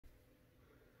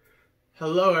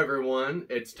Hello everyone,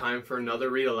 it's time for another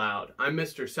Read Aloud. I'm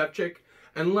Mr. Sepchik,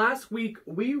 and last week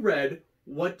we read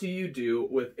What Do You Do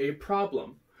with a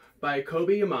Problem by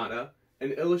Kobi Yamada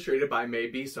and illustrated by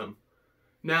Mae Besom.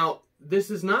 Now,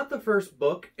 this is not the first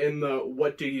book in the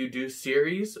What Do You Do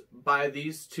series by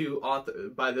this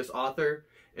author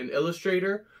and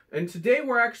illustrator, and today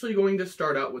we're actually going to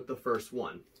start out with the first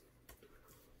one.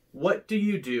 What do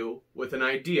you do with an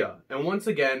idea? And once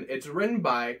again, it's written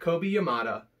by Kobi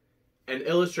Yamada and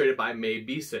illustrated by Mae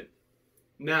Besom.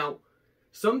 Now,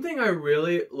 something I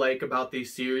really like about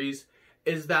these series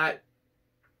is that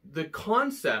the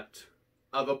concept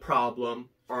of a problem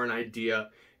or an idea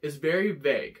is very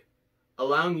vague,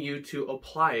 allowing you to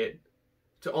apply it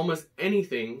to almost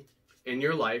anything in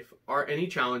your life or any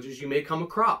challenges you may come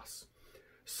across.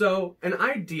 So, an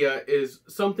idea is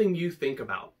something you think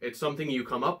about. It's something you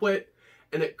come up with,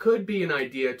 and it could be an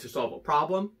idea to solve a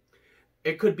problem.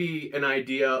 It could be an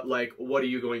idea like, what are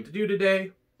you going to do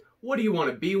today? What do you want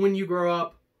to be when you grow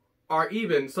up? Or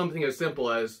even something as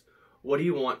simple as, what do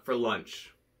you want for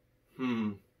lunch?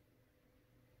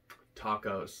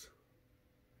 Tacos.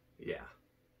 Yeah.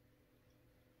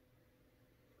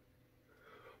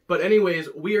 But anyways,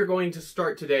 we are going to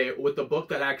start today with the book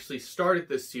that actually started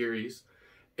this series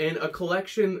in a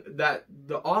collection that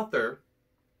the author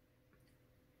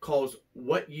calls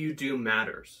What You Do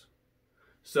Matters.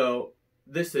 So,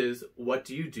 this is What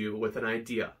Do You Do with an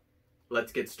Idea?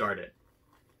 Let's get started.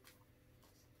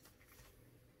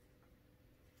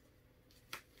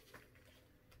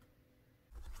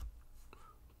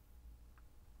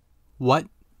 What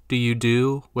Do You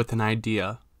Do with an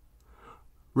Idea?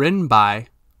 Written by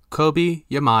Kobi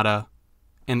Yamada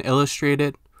and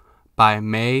illustrated by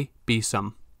Mae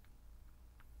Besom.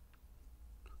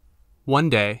 One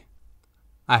day,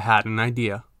 I had an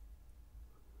idea.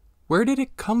 Where did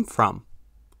it come from?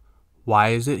 Why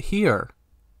is it here?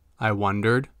 I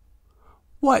wondered.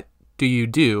 What do you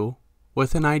do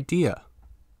with an idea?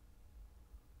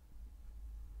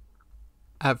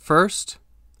 At first,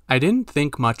 I didn't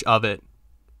think much of it.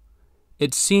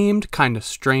 It seemed kind of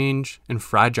strange and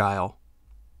fragile.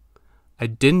 I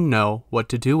didn't know what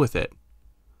to do with it,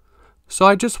 so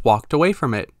I just walked away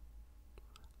from it.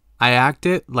 I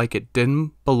acted like it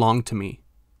didn't belong to me.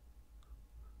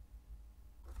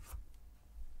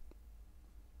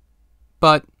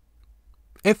 But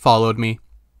it followed me.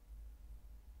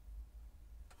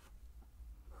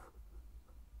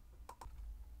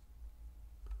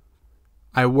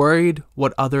 I worried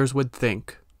what others would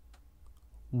think.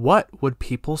 What would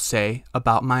people say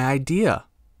about my idea?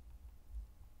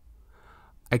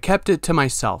 I kept it to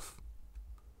myself.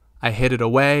 I hid it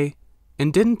away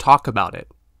and didn't talk about it.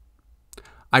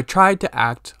 I tried to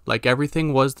act like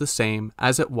everything was the same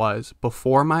as it was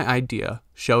before my idea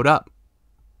showed up.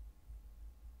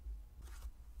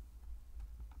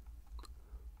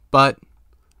 But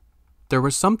there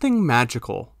was something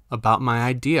magical about my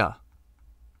idea.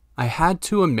 I had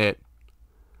to admit,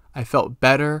 I felt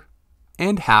better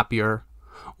and happier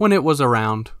when it was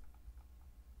around.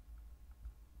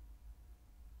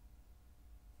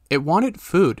 It wanted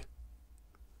food.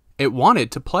 It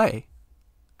wanted to play.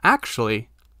 Actually,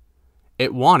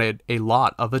 it wanted a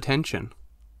lot of attention.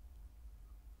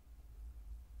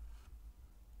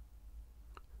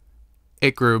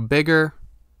 It grew bigger,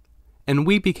 and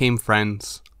we became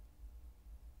friends.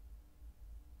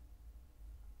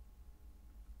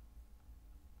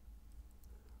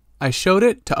 I showed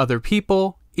it to other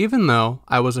people even though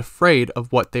I was afraid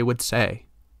of what they would say.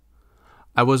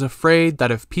 I was afraid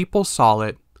that if people saw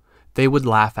it, they would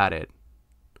laugh at it.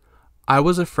 I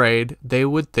was afraid they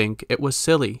would think it was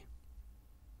silly.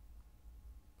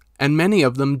 And many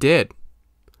of them did.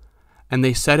 And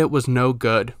they said it was no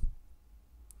good.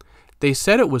 They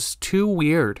said it was too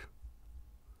weird.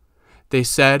 They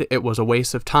said it was a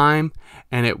waste of time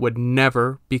and it would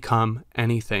never become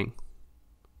anything.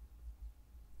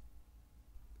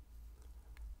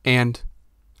 And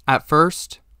at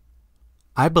first,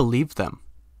 I believed them.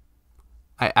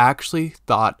 I actually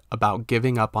thought about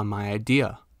giving up on my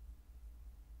idea.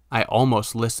 I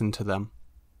almost listened to them.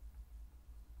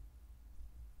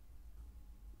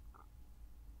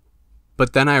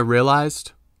 But then I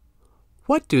realized,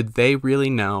 what do they really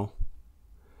know?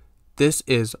 This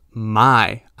is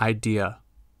my idea,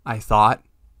 I thought.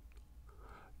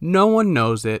 No one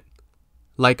knows it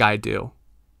like I do.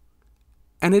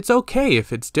 And it's okay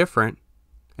if it's different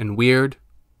and weird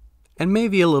and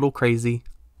maybe a little crazy.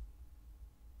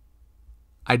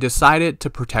 I decided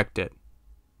to protect it,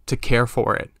 to care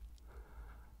for it.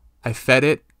 I fed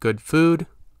it good food.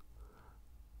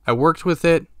 I worked with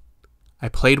it. I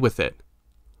played with it.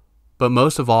 But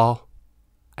most of all,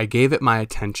 I gave it my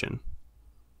attention.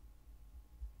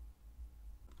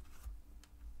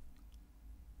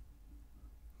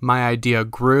 My idea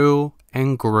grew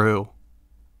and grew,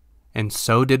 and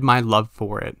so did my love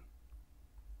for it.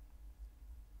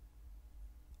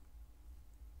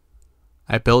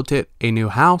 I built it a new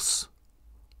house,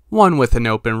 one with an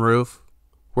open roof,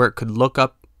 where it could look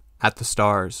up at the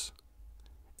stars,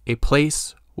 a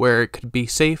place where it could be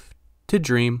safe to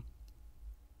dream.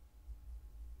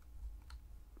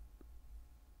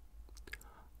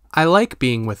 I like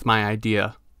being with my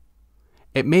idea.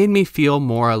 It made me feel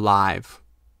more alive,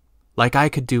 like I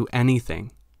could do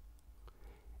anything.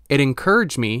 It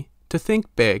encouraged me to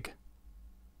think big,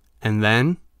 and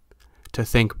then to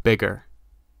think bigger.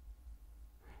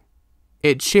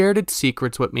 It shared its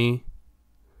secrets with me.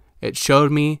 It showed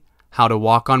me how to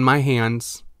walk on my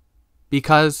hands,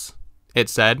 because, it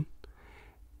said,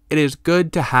 it is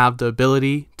good to have the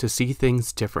ability to see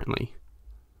things differently.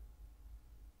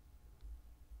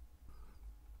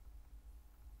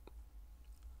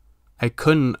 I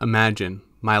couldn't imagine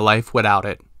my life without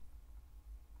it.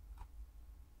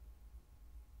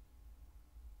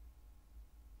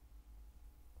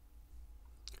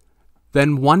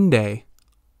 Then one day,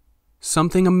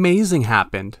 something amazing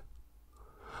happened.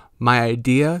 My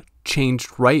idea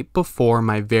changed right before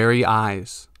my very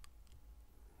eyes.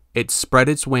 It spread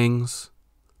its wings,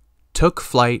 took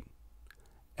flight,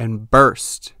 and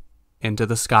burst into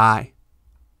the sky.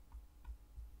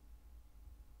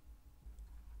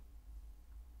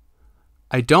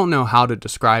 I don't know how to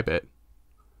describe it,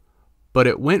 but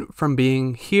it went from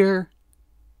being here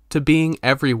to being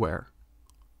everywhere.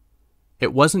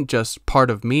 It wasn't just part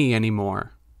of me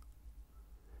anymore.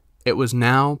 It was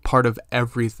now part of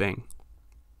everything.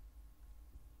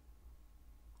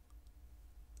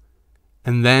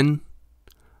 And then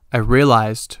I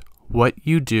realized what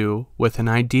you do with an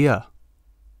idea.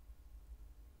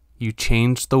 You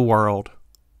change the world.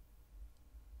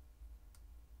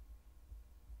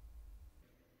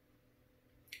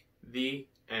 The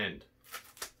end.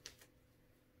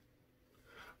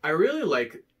 I really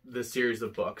like this series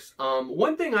of books.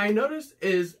 One thing I noticed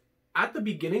is at the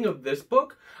beginning of this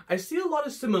book, I see a lot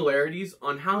of similarities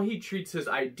on how he treats his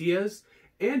ideas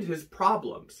and his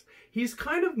problems. He's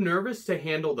kind of nervous to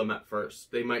handle them at first.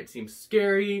 They might seem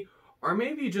scary or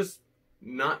maybe just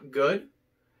not good,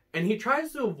 and he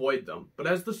tries to avoid them. But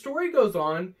as the story goes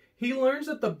on, he learns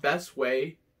that the best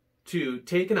way to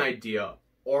take an idea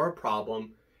or a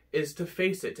problem is to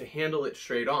face it, to handle it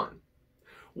straight on.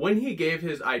 When he gave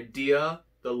his idea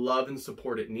the love and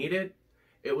support it needed,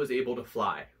 it was able to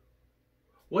fly.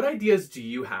 What ideas do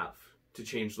you have to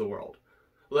change the world?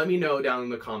 Let me know down in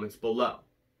the comments below.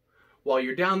 While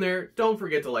you're down there, don't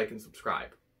forget to like and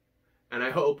subscribe. And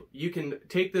I hope you can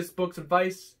take this book's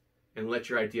advice and let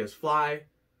your ideas fly.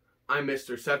 I'm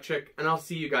Mr. Sevchik, and I'll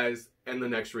see you guys in the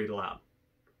next Read Aloud.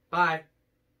 Bye!